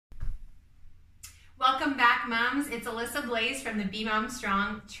back, moms. It's Alyssa Blaze from the Be Mom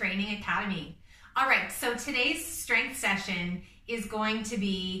Strong Training Academy. All right, so today's strength session is going to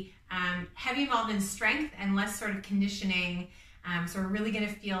be heavy involved in strength and less sort of conditioning. So we're really going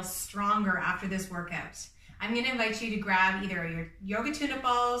to feel stronger after this workout. I'm going to invite you to grab either your yoga tune-up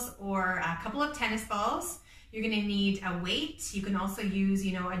balls or a couple of tennis balls. You're going to need a weight. You can also use,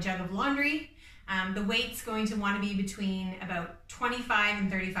 a jug of laundry. The weight's going to want to be between about 25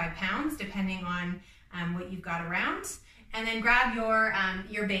 and 35 pounds, depending on what you've got around. And then grab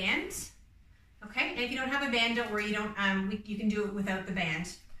your band. Okay, and if you don't have a band, don't worry. You can do it without the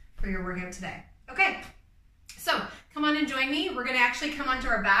band for your workout today. Okay, so come on and join me. We're going to actually come onto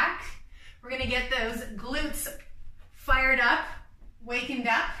our back. We're going to get those glutes fired up, wakened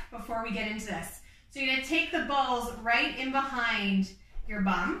up before we get into this. So you're going to take the balls right in behind your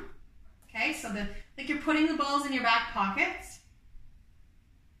bum. Okay, so like you're putting the balls in your back pockets.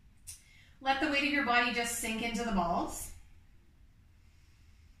 Let the weight of your body just sink into the balls.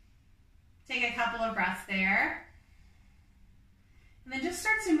 Take a couple of breaths there. And then just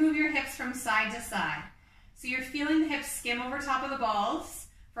start to move your hips from side to side. So you're feeling the hips skim over top of the balls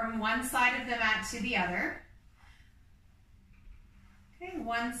from one side of the mat to the other. Okay,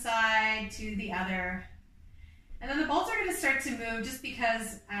 one side to the other. And then the balls are going to start to move just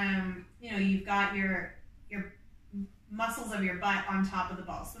because, you've got your muscles of your butt on top of the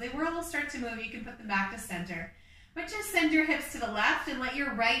balls. So they will start to move. You can put them back to center. But just send your hips to the left and let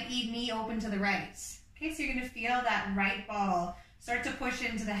your right knee open to the right. Okay, so you're going to feel that right ball start to push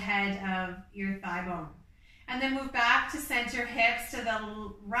into the head of your thigh bone. And then move back to center, hips to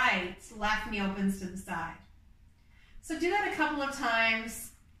the right, left knee opens to the side. So do that a couple of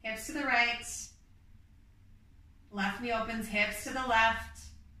times. Hips to the right, left knee opens, hips to the left,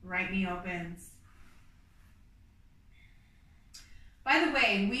 right knee opens. By the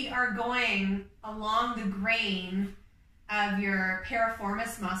way, we are going along the grain of your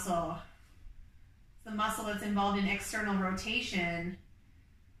piriformis muscle. It's the muscle that's involved in external rotation.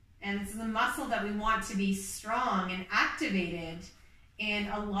 And this is a muscle that we want to be strong and activated in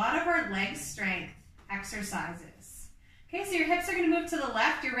a lot of our leg strength exercises. Okay, so your hips are going to move to the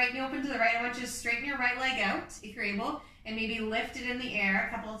left, your right knee open to the right. I want you to straighten your right leg out if you're able, and maybe lift it in the air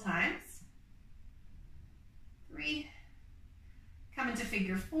a couple of times. 3. Come into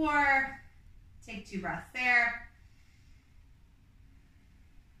figure 4. Take 2 breaths there.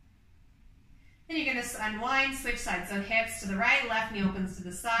 Then you're going to unwind, switch sides. So hips to the right, left knee opens to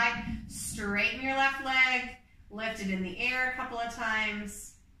the side. Straighten your left leg. Lift it in the air a couple of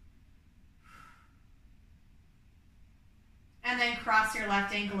times. And then cross your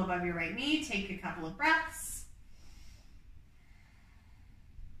left ankle above your right knee. Take a couple of breaths.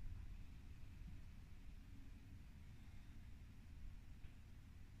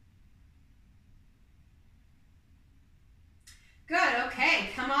 Good, okay,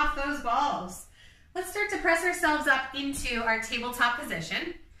 come off those balls. Let's start to press ourselves up into our tabletop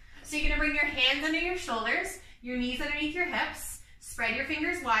position. So you're gonna bring your hands under your shoulders, your knees underneath your hips, spread your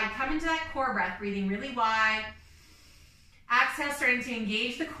fingers wide, come into that core breath, breathing really wide. Exhale, starting to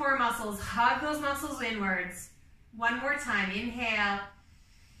engage the core muscles, hug those muscles inwards. One more time, inhale,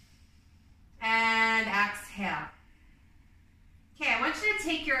 and exhale. Okay, I want you to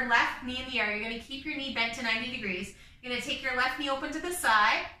take your left knee in the air. You're gonna keep your knee bent to 90 degrees. You're gonna take your left knee open to the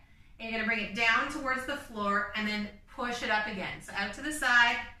side, and you're gonna bring it down towards the floor, and then push it up again. So out to the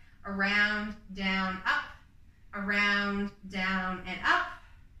side, around, down, up, around, down, and up,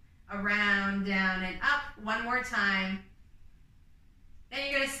 around, down, and up. One more time. Then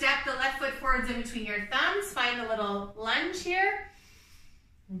you're going to step the left foot forwards in between your thumbs. Find a little lunge here.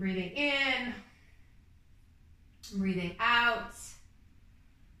 Breathing in. Breathing out.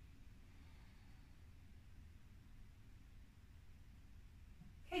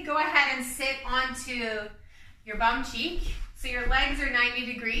 Okay, go ahead and sit onto your bum cheek. So your legs are 90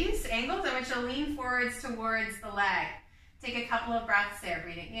 degrees angled. I want you to lean forwards towards the leg. Take a couple of breaths there.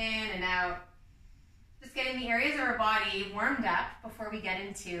 Breathing in and out. Just getting the areas of our body warmed up before we get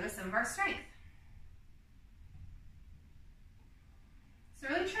into some of our strength. So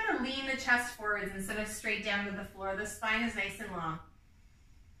really try to lean the chest forwards instead of straight down to the floor. The spine is nice and long.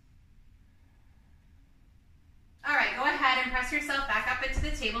 All right, go ahead and press yourself back up into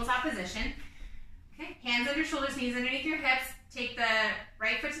the tabletop position. Okay, hands under shoulders, knees underneath your hips. Take the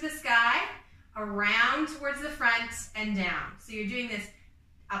right foot to the sky, around towards the front, and down. So you're doing this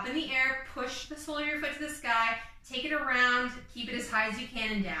up in the air, push the sole of your foot to the sky, take it around, keep it as high as you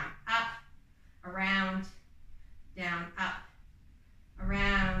can and down. Up, around, down, up,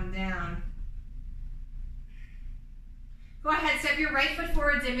 around, down. Go ahead, step your right foot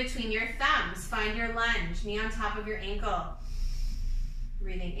forwards in between your thumbs. Find your lunge, knee on top of your ankle.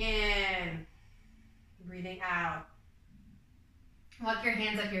 Breathing in, breathing out. Walk your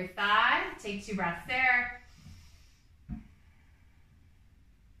hands up your thigh. Take 2 breaths there.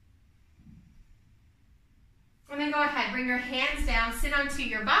 And then go ahead, bring your hands down, sit onto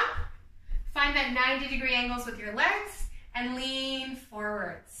your bum. Find that 90-degree angles with your legs and lean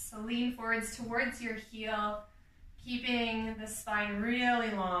forwards. So lean forwards towards your heel, keeping the spine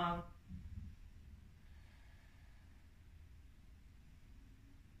really long.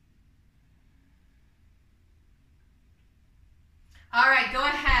 All right, go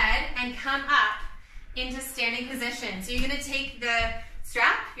ahead and come up into standing position. So you're going to take the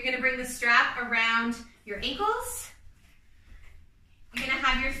strap, you're going to bring the strap around your ankles. You're going to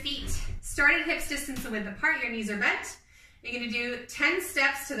have your feet start at hips distance width apart, your knees are bent. You're going to do 10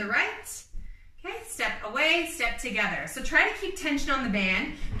 steps to the right. Okay, step away, step together. So try to keep tension on the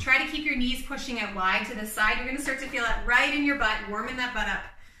band. Try to keep your knees pushing out wide to the side. You're going to start to feel that right in your butt, warming that butt up.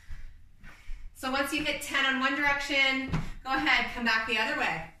 So once you hit 10 on one direction, go ahead, come back the other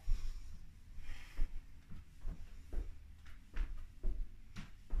way.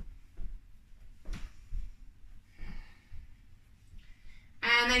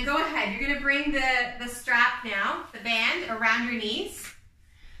 And then go ahead, you're going to bring the strap now, the band, around your knees.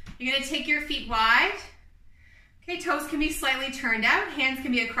 You're going to take your feet wide. Okay, toes can be slightly turned out. Hands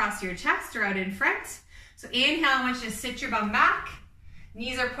can be across your chest or out in front. So inhale, I want you to sit your bum back.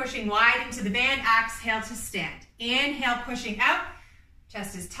 Knees are pushing wide into the band. Exhale to stand. Inhale, pushing out.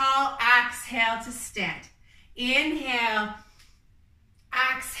 Chest is tall. Exhale to stand. Inhale.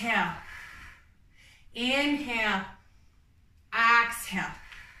 Exhale. Inhale. Exhale.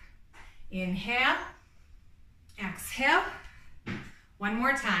 Inhale. Exhale. One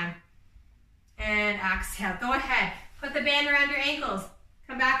more time. And exhale. Go ahead. Put the band around your ankles.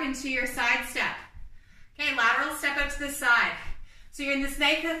 Come back into your side step. Okay, lateral step out to the side. So you're in this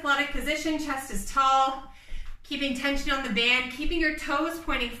nice athletic position. Chest is tall. Keeping tension on the band. Keeping your toes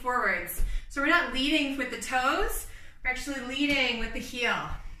pointing forwards. So we're not leading with the toes. We're actually leading with the heel.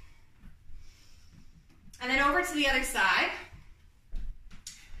 And then over to the other side.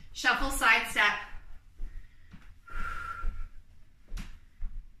 Shuffle side step.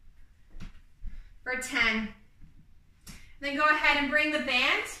 For 10. And then go ahead and bring your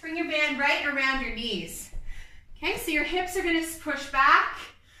band right around your knees. Okay, so your hips are going to push back.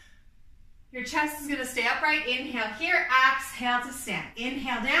 Your chest is going to stay upright. Inhale here, exhale to stand.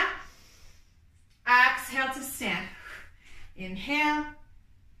 Inhale down, exhale to stand. Inhale,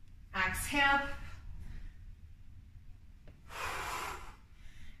 exhale.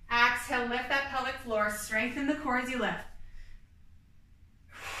 Exhale, lift that pelvic floor. Strengthen the core as you lift.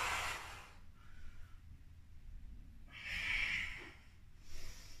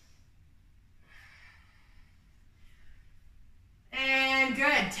 And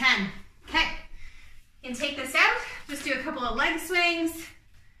good, 10. Okay, and take this out. Just do a couple of leg swings.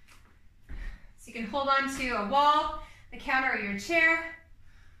 So you can hold on to a wall, the counter, or your chair.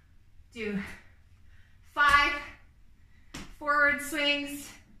 Do 5 forward swings.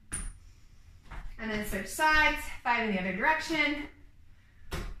 And then switch sides, 5 in the other direction.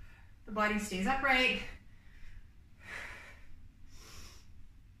 The body stays upright.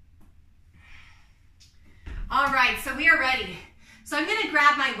 All right, so we are ready. So I'm gonna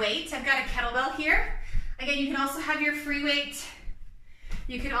grab my weight. I've got a kettlebell here. Again, you can also have your free weight.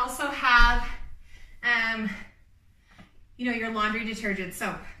 You can also have, your laundry detergent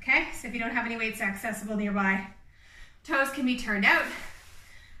soap, okay? So if you don't have any weights accessible nearby, toes can be turned out.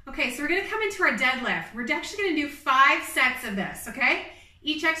 Okay, so we're gonna come into our deadlift. We're actually gonna do 5 sets of this, okay?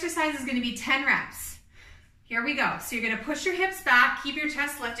 Each exercise is gonna be 10 reps. Here we go. So you're gonna push your hips back, keep your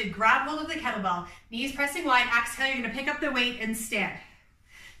chest lifted, grab hold of the kettlebell, knees pressing wide, exhale, you're gonna pick up the weight and stand.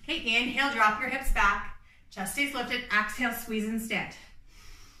 Okay, inhale, drop your hips back, chest stays lifted, exhale, squeeze and stand.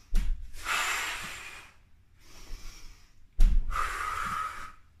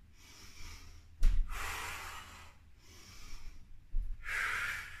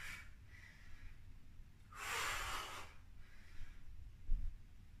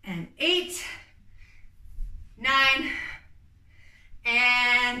 And 8, 9,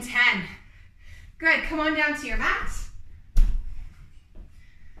 and 10. Good, come on down to your mat.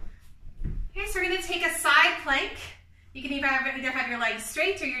 Okay, so we're gonna take a side plank. You can either have your legs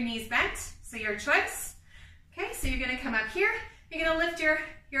straight or your knees bent, so your choice. Okay, so you're gonna come up here. You're gonna lift your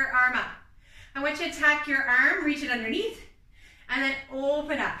arm up. I want you to tack your arm, reach it underneath, and then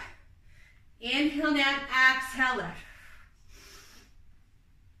open up. Inhale down, exhale, lift.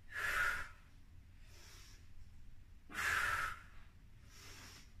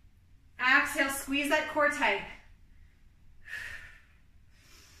 Exhale, squeeze that core tight.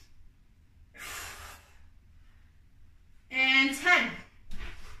 And 10.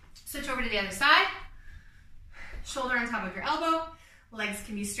 Switch over to the other side. Shoulder on top of your elbow. Legs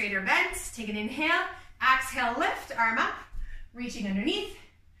can be straight or bent. Take an inhale. Exhale, lift, arm up, reaching underneath,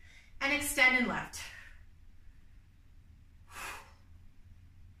 and extend and lift.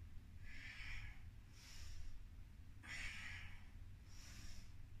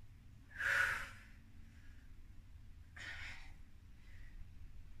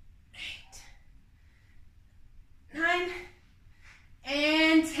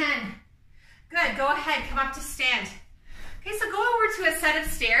 Go ahead, come up to stand. Okay, so go over to a set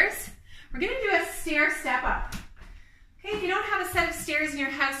of stairs. We're gonna do a stair step up. Okay, if you don't have a set of stairs in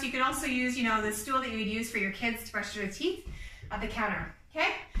your house, you can also use, the stool that you would use for your kids to brush their teeth at the counter, okay?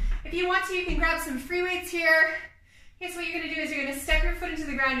 If you want to, you can grab some free weights here. Okay, so what you're gonna do is you're gonna step your foot into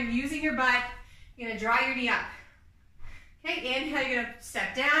the ground, you're using your butt, you're gonna draw your knee up. Okay, inhale, you're gonna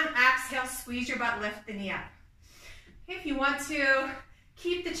step down, exhale, squeeze your butt, lift the knee up. Okay, if you want to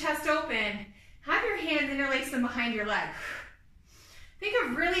keep the chest open, have your hands interlace them behind your leg. Think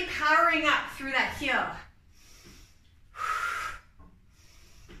of really powering up through that heel.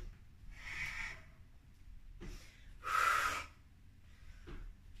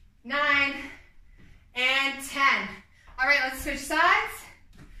 9 and 10. All right, let's switch sides.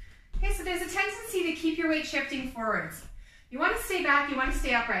 Okay, so there's a tendency to keep your weight shifting forwards. You want to stay back, you want to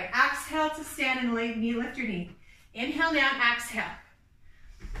stay upright. Exhale to stand and lift your knee. Inhale down, exhale.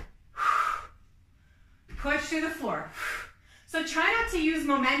 Push through the floor. So try not to use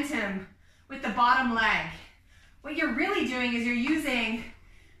momentum with the bottom leg. What you're really doing is you're using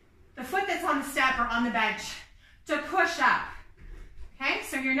the foot that's on the step or on the bench to push up. Okay,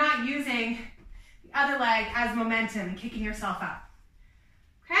 so you're not using the other leg as momentum and kicking yourself up.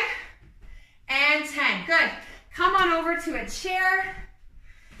 Okay, and 10, good. Come on over to a chair.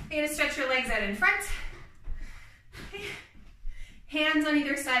 You're gonna stretch your legs out in front. Okay. Hands on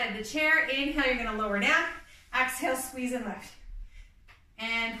either side of the chair. Inhale, you're gonna lower down. Exhale, squeeze and lift.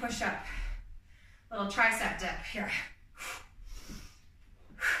 And push up. Little tricep dip here.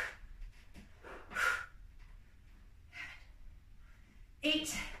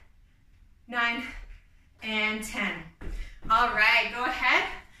 8, 9, and 10. All right, go ahead.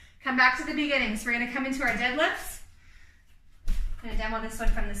 Come back to the beginning. So we're gonna come into our deadlifts. I'm gonna demo this one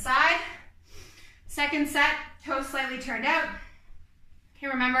from the side. Second set, toes slightly turned out. Okay,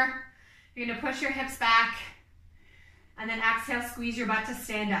 remember, you're gonna push your hips back and then exhale, squeeze your butt to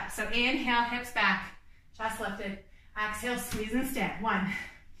stand up. So inhale, hips back, chest lifted. Exhale, squeeze and stand. 1,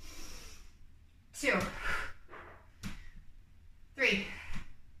 2, 3,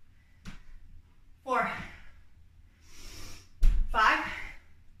 4, 5,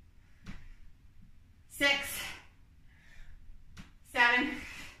 6, 7,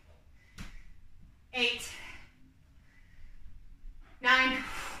 8, 9,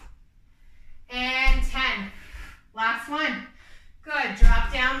 and 10. Last one. Good.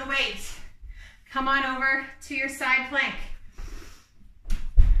 Drop down the weight. Come on over to your side plank.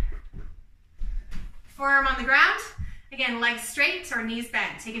 Forearm on the ground. Again, legs straight or knees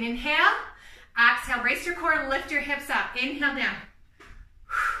bent. Take an inhale. Exhale. Brace your core and lift your hips up. Inhale down.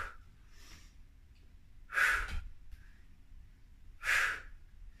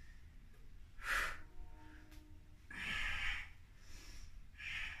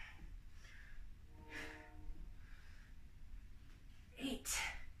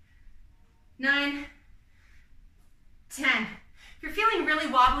 9, 10. If you're feeling really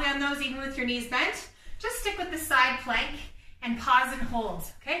wobbly on those, even with your knees bent, just stick with the side plank and pause and hold,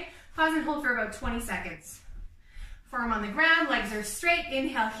 okay? Pause and hold for about 20 seconds. Forearm on the ground, legs are straight.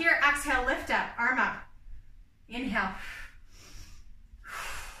 Inhale here, exhale, lift up, arm up. Inhale.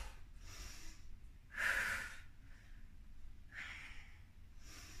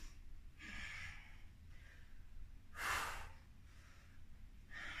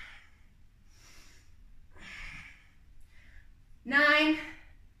 Nine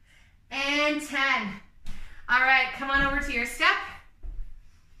and 10. All right, come on over to your step.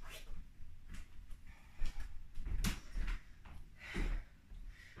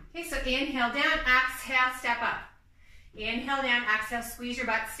 Okay, so inhale down, exhale, step up. Inhale down, exhale, squeeze your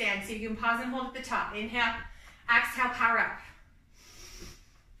butt, stand. So you can pause and hold at the top. Inhale, exhale, power up.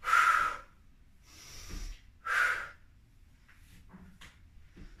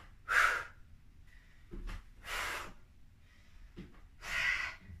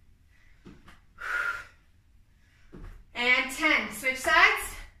 And 10, switch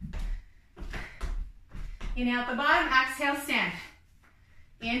sides. Inhale at the bottom, exhale, stand.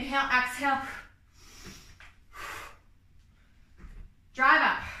 Inhale, exhale. Drive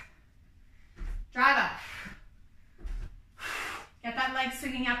up. Drive up. Get that leg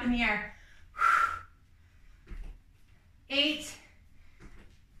swinging up in the air. 8,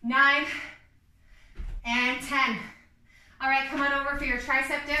 9, and 10. All right, come on over for your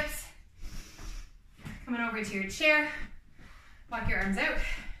tricep dips. Come on over to your chair. Walk your arms out.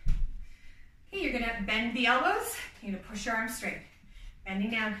 Okay, you're gonna bend the elbows. You're gonna push your arms straight.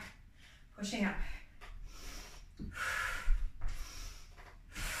 Bending down, pushing up.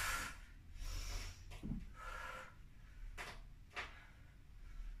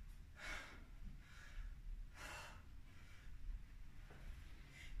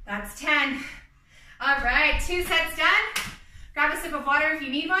 That's 10. All right, 2 sets done. Grab a sip of water if you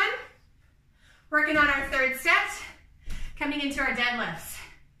need one. Working on our 3rd set. Coming into our deadlifts.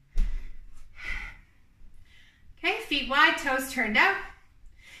 Okay, feet wide, toes turned out.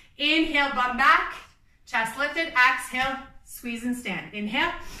 Inhale, bum back, chest lifted. Exhale, squeeze and stand.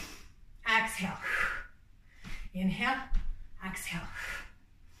 Inhale, exhale. Inhale, exhale.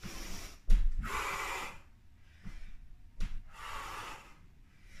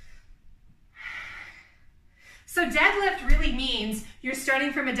 So deadlift really means you're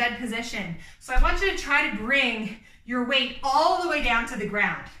starting from a dead position. So I want you to try to bring your weight all the way down to the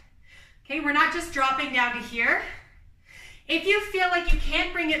ground. Okay, we're not just dropping down to here. If you feel like you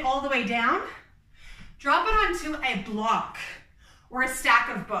can't bring it all the way down, drop it onto a block or a stack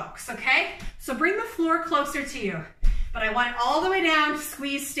of books, okay? So bring the floor closer to you, but I want it all the way down,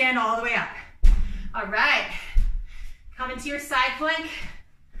 squeeze, stand all the way up. All right, come into your side plank,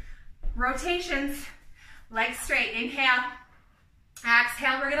 rotations. Legs straight, inhale,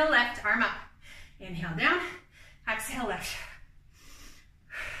 exhale, we're gonna lift, arm up. Inhale down, exhale, lift.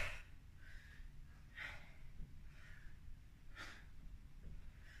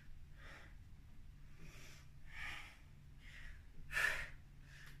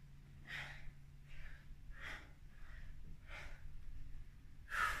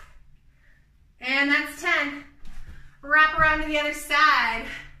 And that's 10. Wrap around to the other side.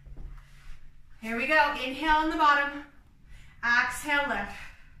 Here we go. Inhale on the bottom. Exhale, lift.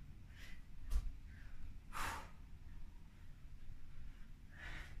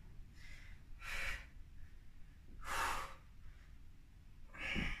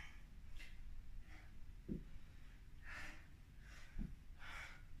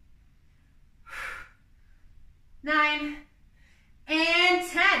 Nine and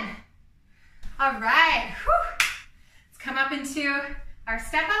 10. All right. Whew. Let's come up into our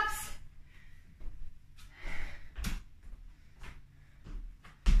step-ups.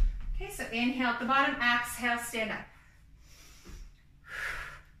 Okay, so inhale at the bottom, exhale, stand up.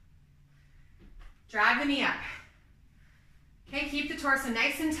 Drive the knee up. Okay, keep the torso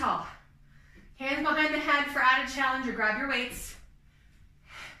nice and tall. Hands behind the head for added challenge, or grab your weights.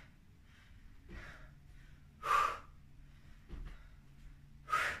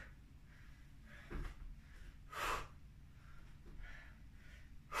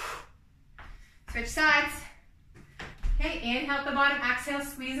 Switch sides. Okay, inhale at the bottom, exhale,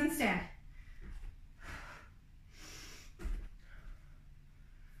 squeeze and stand.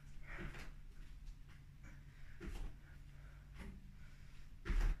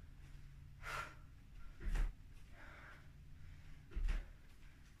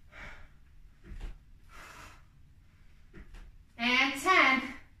 And 10.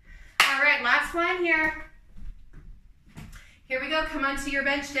 All right, last one here. Here we go, come onto your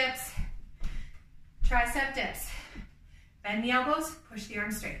bench dips. Tricep dips. Bend the elbows, push the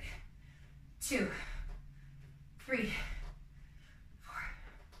arms straight. 2, 3, 4.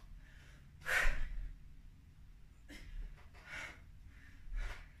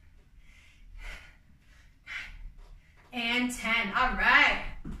 And 10. All right.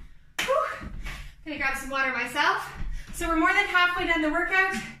 Whew. Gonna grab some water myself. So we're more than halfway done the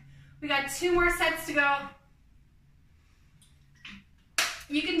workout. We got 2 more sets to go.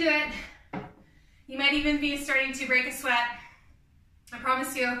 You can do it. You might even be starting to break a sweat. I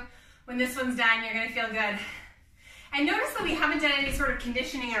promise you, when this one's done, you're gonna feel good. And notice that we haven't done any sort of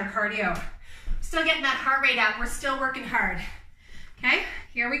conditioning or cardio. Still getting that heart rate up. We're still working hard. Okay,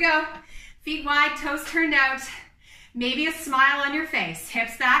 here we go. Feet wide, toes turned out. Maybe a smile on your face.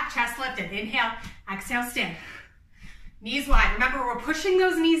 Hips back, chest lifted. Inhale, exhale, stand. Knees wide. Remember, we're pushing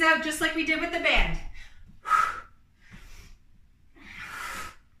those knees out just like we did with the band.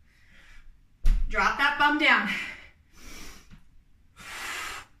 Drop that bum down.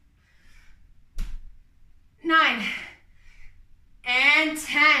 9 and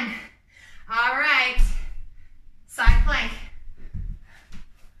 10. All right. Side plank.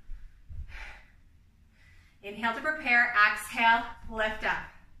 Inhale to prepare, exhale, lift up.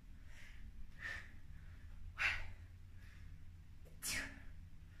 1, 2,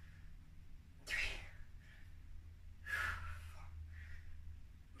 3, 4, 5,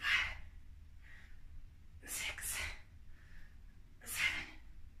 6, 7,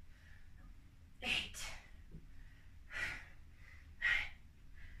 8, 9.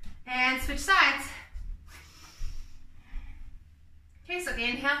 And switch sides. Okay, so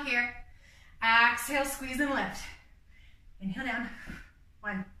inhale here. Exhale, squeeze and lift. Inhale down.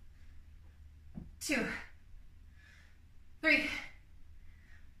 1, 2, 3,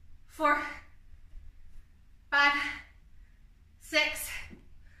 4, 5, 6,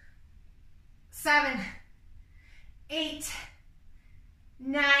 7, 8,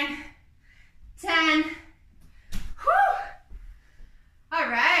 9, 10. Whew. All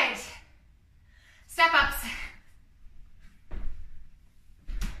right. Step ups.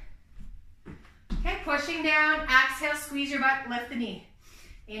 Okay, pushing down, exhale, squeeze your butt, lift the knee.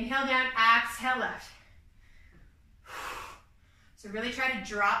 Inhale down, exhale, lift. So really try to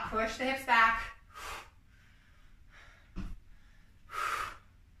drop, push the hips back.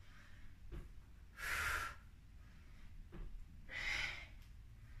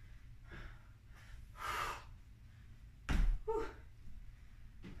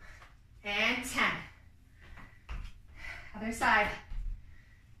 And 10. Other side.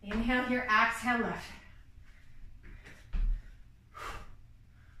 Inhale here, exhale, lift.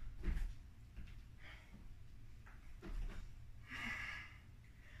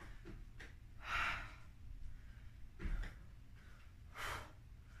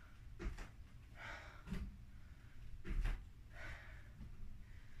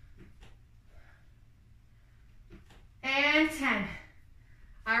 And 10.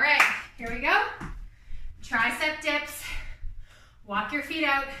 All right, here we go. Tricep dips. Walk your feet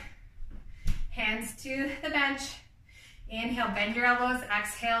out. Hands to the bench. Inhale, bend your elbows.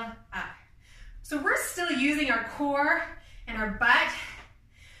 Exhale, up. So we're still using our core and our butt.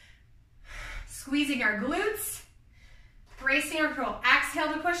 Squeezing our glutes. Bracing our curl.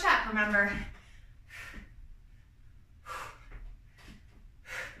 Exhale to push up, remember.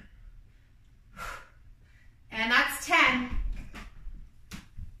 And that's 10.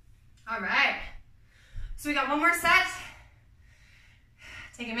 All right. So we got one more set.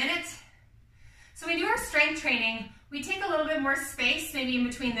 Take a minute. So we do our strength training. We take a little bit more space, maybe in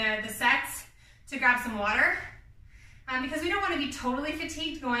between the sets, to grab some water, because we don't want to be totally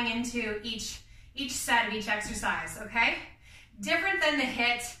fatigued going into each set of each exercise, okay? Different than the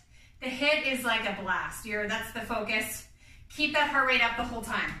HIIT. The HIIT is like a blast. That's the focus. Keep that heart rate up the whole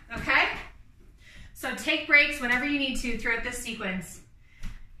time, okay? So take breaks whenever you need to throughout this sequence.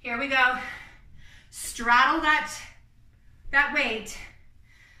 Here we go. Straddle that weight.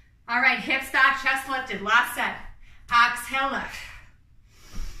 All right, hips back, chest lifted. Last set. Exhale, lift.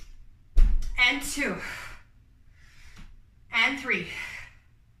 And 2. And 3.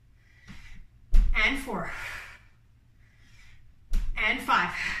 And 4. And 5.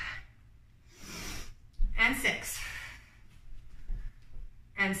 And 6.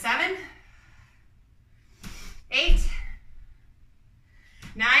 And 7. 8.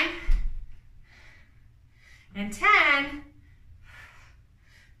 9. And 10.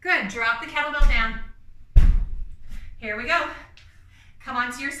 Good, drop the kettlebell down. Here we go. Come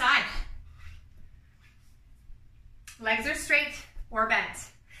onto your side. Legs are straight or bent.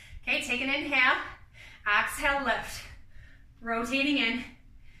 Okay, take an inhale. Exhale, lift. Rotating in.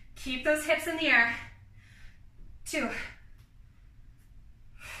 Keep those hips in the air. 2.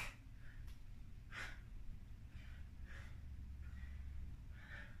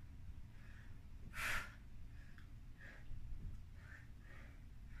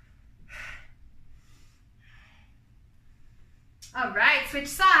 All right, switch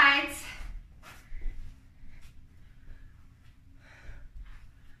sides.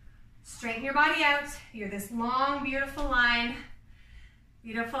 Straighten your body out. You're this long, beautiful line.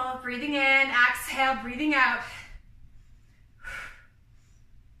 Beautiful. Breathing in, exhale, breathing out.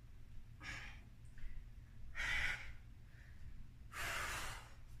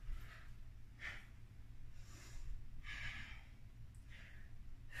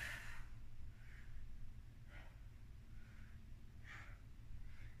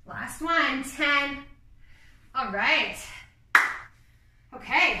 Last one, 10. All right.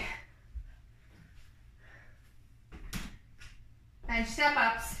 Okay. Bench step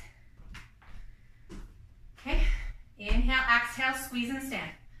ups. Okay. Inhale, exhale, squeeze and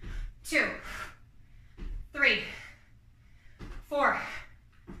stand. 2, 3, 4,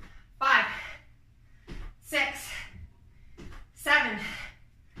 5, 6, 7.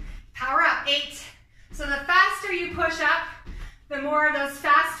 Power up. 8. So the faster push up, the more of those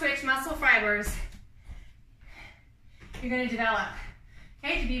fast twitch muscle fibers you're going to develop,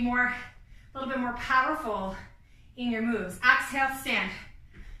 okay, to be a little bit more powerful in your moves. Exhale, stand.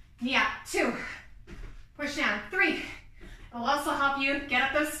 Knee up, 2. Push down, 3. It will also help you get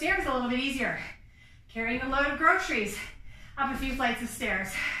up those stairs a little bit easier. Carrying a load of groceries up a few flights of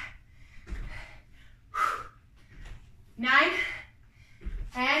stairs. 9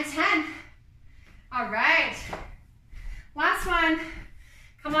 and 10. All right. Last one.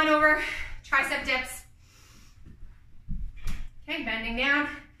 Come on over, tricep dips. Okay, bending down.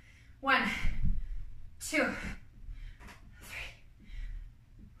 1, 2, 3.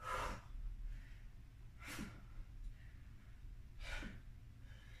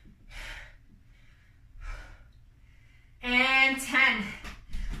 And 10.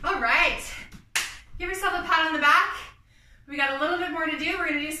 All right. Give yourself a pat on the back. We got a little bit more to do. We're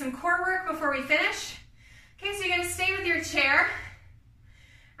going to do some core work before we finish. Okay, so you're going to stay with your chair.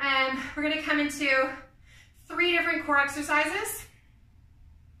 And we're going to come into 3 different core exercises.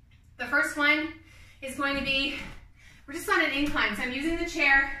 The first one is going to be, we're just on an incline. So I'm using the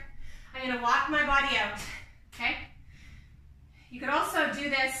chair. I'm going to walk my body out. Okay? You could also do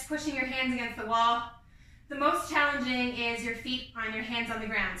this pushing your hands against the wall. The most challenging is your feet on your hands on the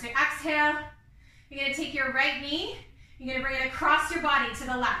ground. So exhale, you're going to take your right knee, you're going to bring it across your body to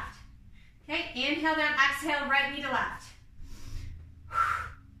the left. Okay, inhale down, exhale, right knee to left.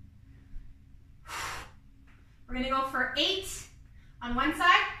 We're going to go for 8 on one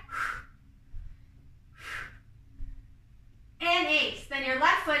side, and 8. Then your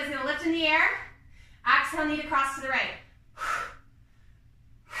left foot is going to lift in the air, exhale, knee to cross to the right.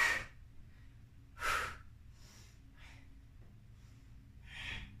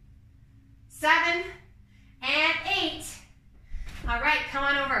 7 and 8. All right, come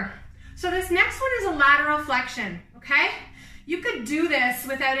on over. So this next one is a lateral flexion, okay? You could do this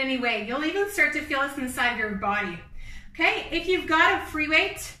without any weight. You'll even start to feel this inside your body, okay? If you've got a free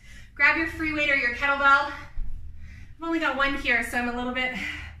weight, grab your free weight or your kettlebell. I've only got one here, so I'm a little bit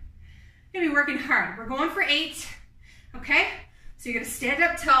gonna be working hard. We're going for 8, okay? So you're gonna stand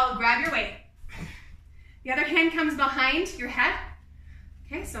up tall, grab your weight. The other hand comes behind your head.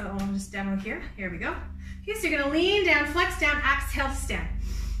 Okay, so I'll just demo here. Here we go. Okay, so you're going to lean down, flex down, exhale to stand.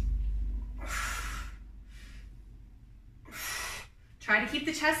 Try to keep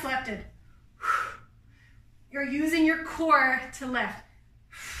the chest lifted. You're using your core to lift.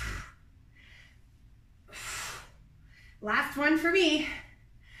 Last one for me.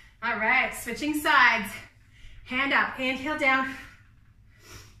 All right, switching sides. Hand up, inhale down.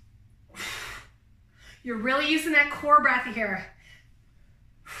 You're really using that core breath here.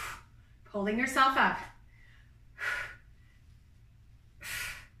 Pulling yourself up.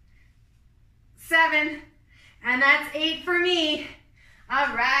 7, and that's 8 for me.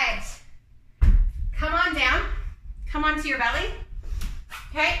 All right. Come on down. Come onto your belly.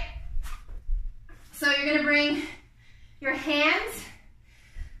 Okay. So you're going to bring your hands.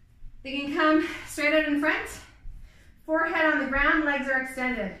 They can come straight out in front. Forehead on the ground, legs are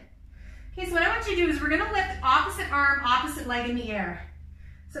extended. Okay, so what I want you to do is we're going to lift opposite arm, opposite leg in the air.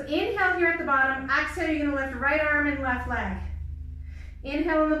 So inhale here at the bottom, exhale, you're going to lift right arm and left leg.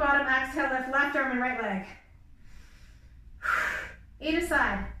 Inhale on the bottom, exhale, lift left arm and right leg. 8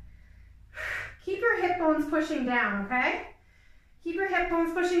 aside. Keep your hip bones pushing down, okay? Keep your hip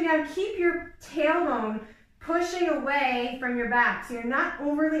bones pushing down. Keep your tailbone pushing away from your back. So you're not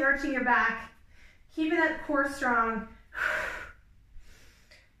overly arching your back. Keeping that core strong.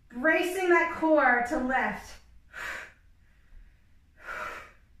 Bracing that core to lift.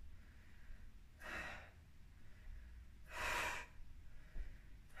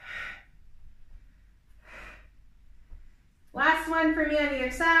 Last one for me on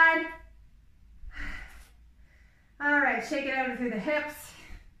either side. All right, shake it out through the hips.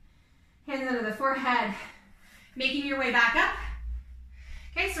 Hands under the forehead. Making your way back up.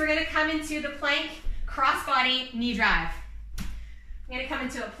 Okay, so we're gonna come into the plank crossbody knee drive. I'm gonna come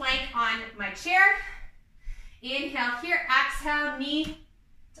into a plank on my chair. Inhale here, exhale, knee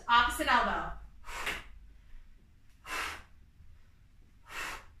to opposite elbow.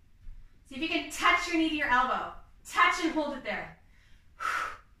 See if you can touch your knee to your elbow. Touch and hold it there.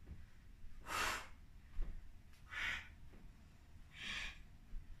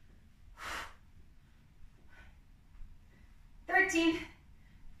 13,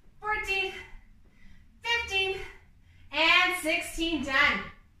 14, 15, and 16, done.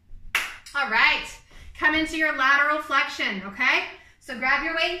 All right, come into your lateral flexion, okay? So grab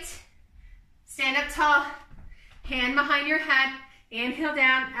your weight, stand up tall, hand behind your head, inhale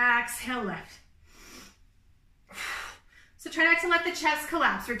down, exhale lift. So try not to let the chest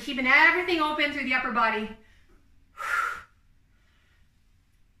collapse. We're keeping everything open through the upper body.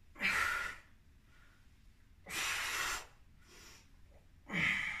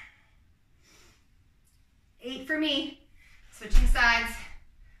 8 for me. Switching sides.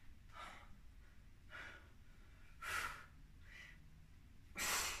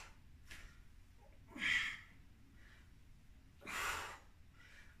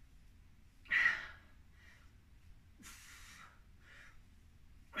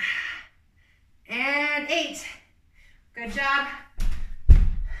 And 8. Good job.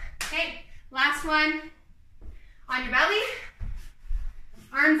 Okay, last one. On your belly.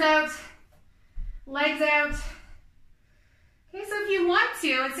 Arms out. Legs out. Okay, so if you want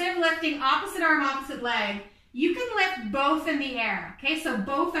to, instead of lifting opposite arm, opposite leg, you can lift both in the air. Okay, so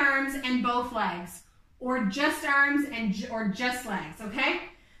both arms and both legs, or just arms and or just legs. Okay,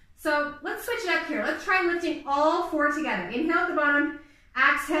 so let's switch it up here. Let's try lifting all 4 together. Inhale at the bottom,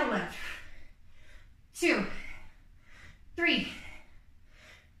 exhale, lift. 2, 3,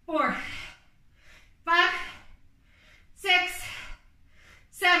 4, 5, 6,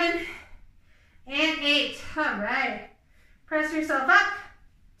 7, and 8. All right. Press yourself up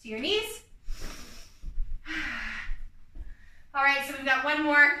to your knees. All right, so we've got one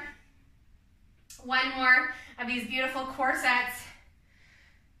more of these beautiful core sets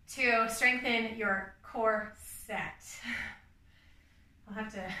to strengthen your core set. I'll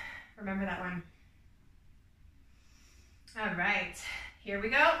have to remember that one. All right, here we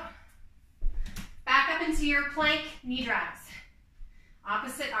go. Back up into your plank knee drags.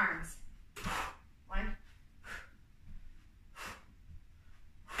 Opposite arms. 1.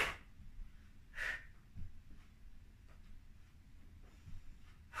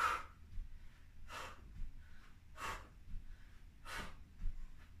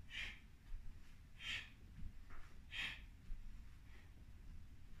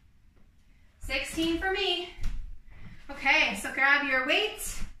 16 for me. Okay, so grab your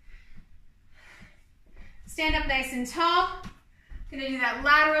weights. Stand up nice and tall. Gonna do that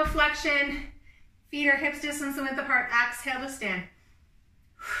lateral flexion. Feet are hips distance width apart. Exhale to stand.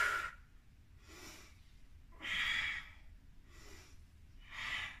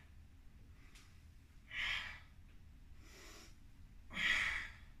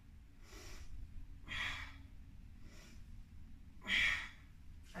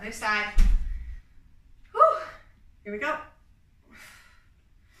 Other side. Whew. Here we go.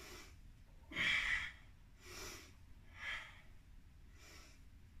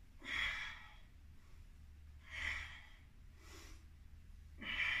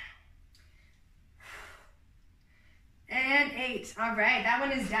 And 8. All right, that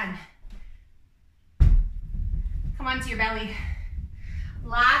one is done. Come onto your belly.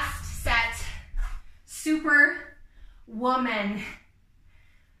 Last set, super woman.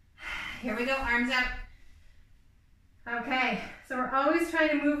 Here we go, arms out. Okay, so we're always trying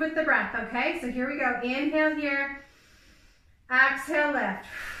to move with the breath, okay? So here we go, inhale here, exhale, lift.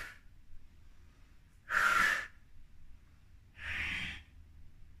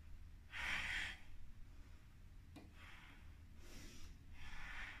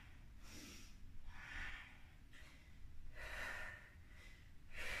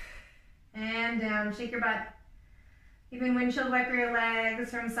 And down, shake your butt. Even windshield wiper your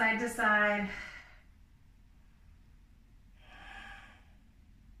legs from side to side.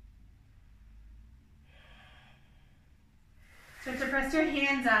 Start to press your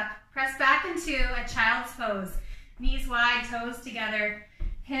hands up. Press back into a child's pose. Knees wide, toes together.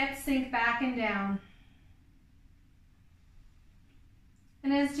 Hips sink back and down.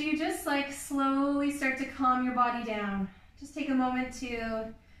 And as you just like slowly start to calm your body down, just take a moment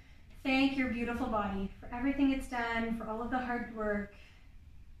to thank your beautiful body for everything it's done, for all of the hard work,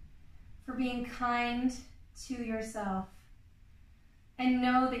 for being kind to yourself. And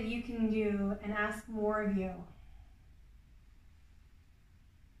know that you can do and ask more of you.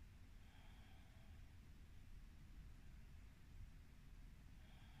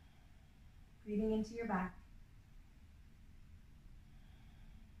 Breathing into your back.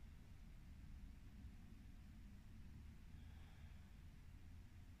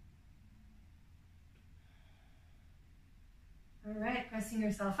 All right, pressing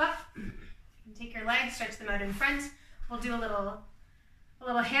yourself up. Take your legs, stretch them out in front. We'll do a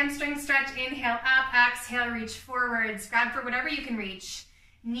little hamstring stretch. Inhale up, exhale, reach forwards. Grab for whatever you can reach.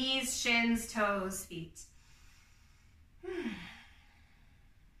 Knees, shins, toes, feet.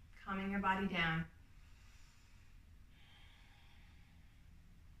 Calming your body down.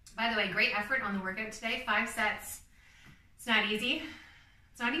 By the way, great effort on the workout today. 5 sets. It's not easy.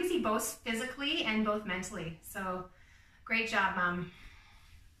 It's not easy both physically and both mentally. So Great job, Mom.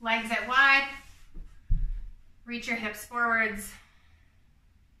 Legs out wide. Reach your hips forwards.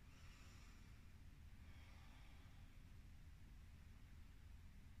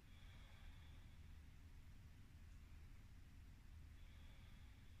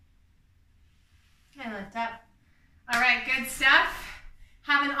 And lift up. All right, good stuff.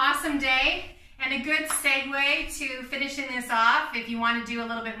 Have an awesome day. And a good segue to finishing this off, if you want to do a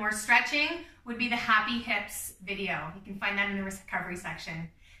little bit more stretching, would be the Happy Hips video. You can find that in the recovery section.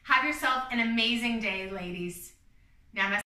 Have yourself an amazing day, ladies. Namaste.